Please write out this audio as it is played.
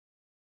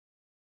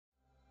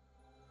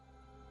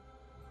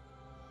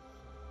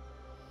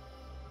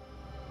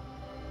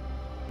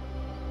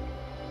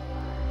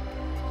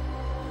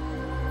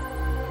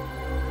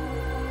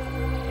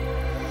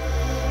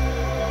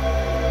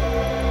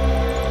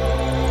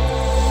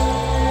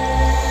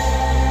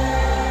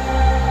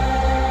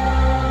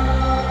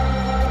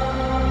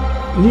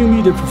New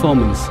media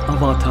performance,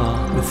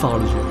 avatar,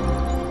 mythology.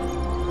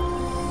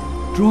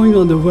 Drawing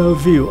on the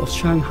worldview of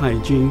Shan Hai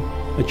Jing,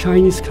 a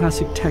Chinese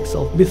classic text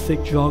of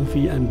mythic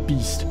geography and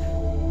beast,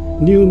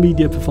 new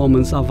media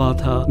performance,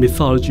 avatar,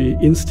 mythology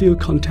instill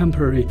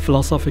contemporary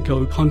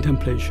philosophical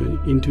contemplation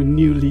into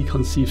newly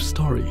conceived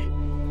story.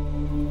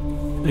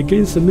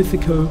 Against the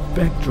mythical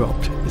backdrop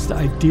is the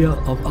idea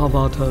of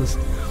avatars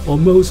or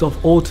modes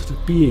of altered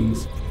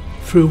beings,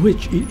 through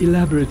which it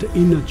elaborates the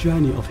inner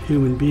journey of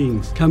human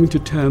beings coming to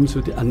terms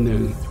with the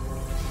unknown.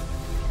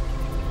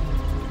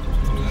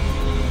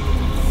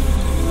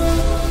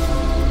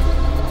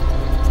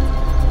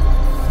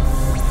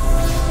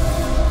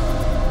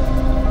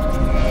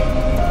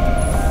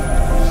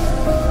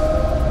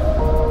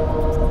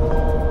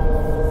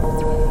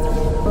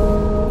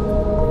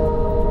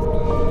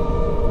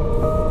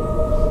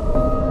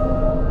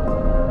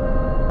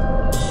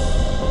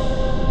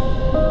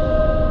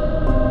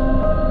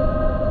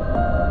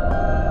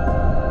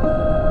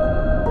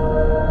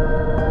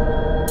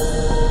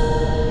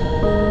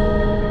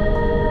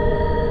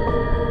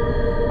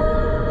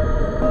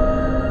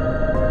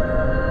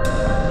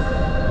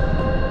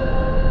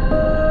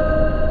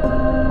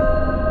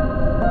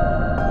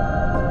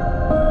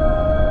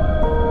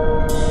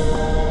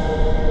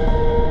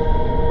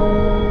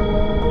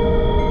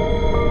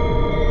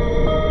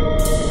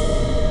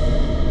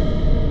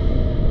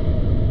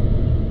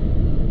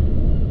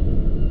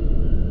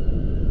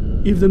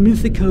 If the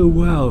mythical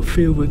world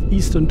filled with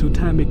Eastern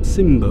totemic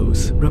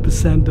symbols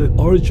represent the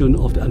origin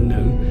of the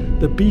unknown,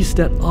 the beasts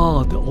that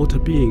are the outer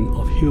being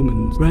of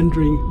humans,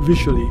 rendering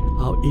visually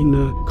our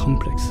inner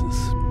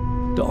complexes,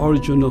 the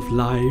origin of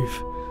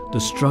life, the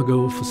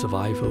struggle for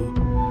survival,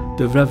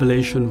 the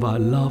revelation via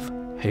love,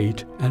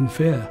 hate, and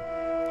fear,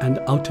 and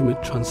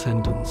ultimate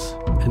transcendence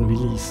and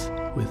release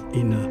with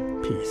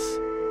inner peace.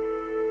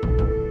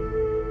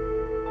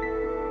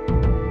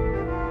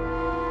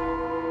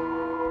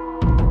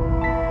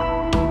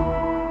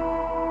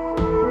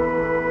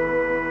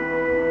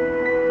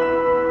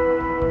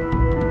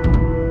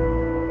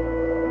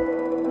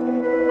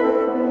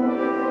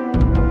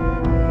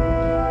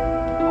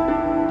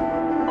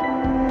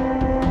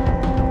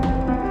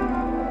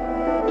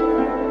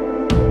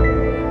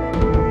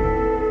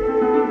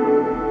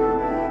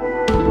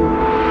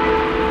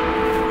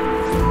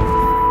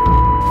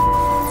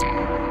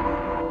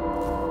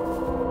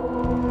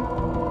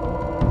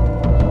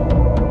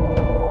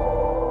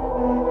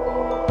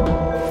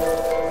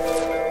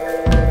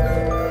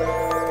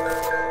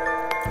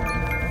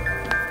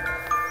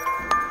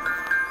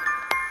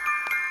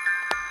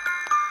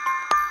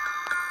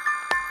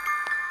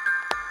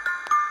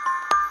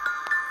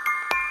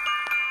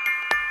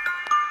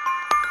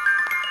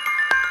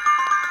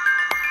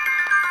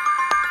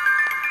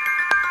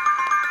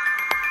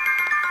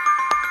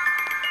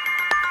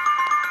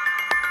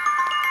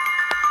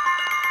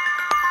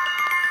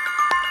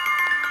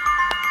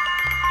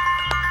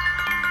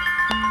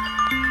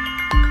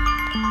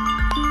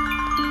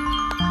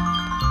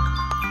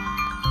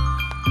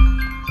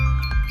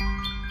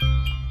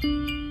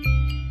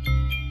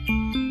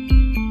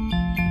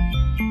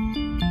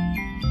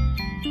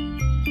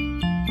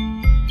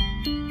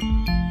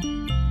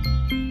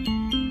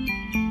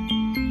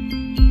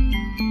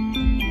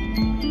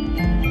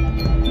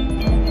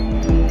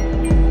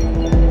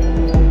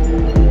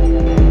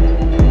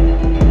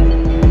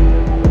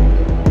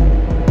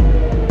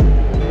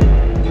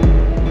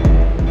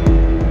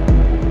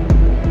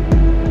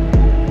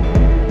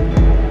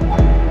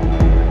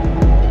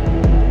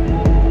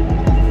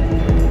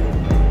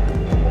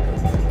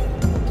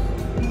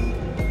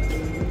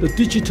 The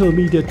digital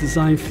media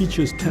design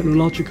features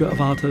technological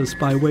avatars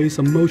by ways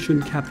of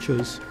motion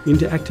captures,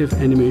 interactive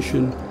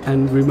animation,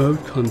 and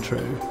remote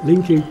control,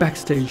 linking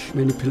backstage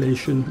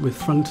manipulation with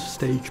front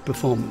stage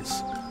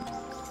performance.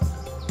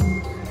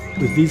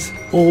 With these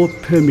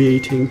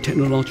all-permeating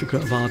technological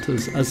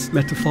avatars as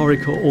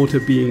metaphorical alter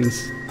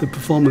beings, the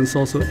performance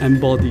also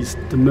embodies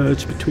the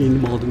merge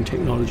between modern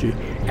technology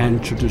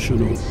and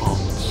traditional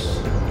arts.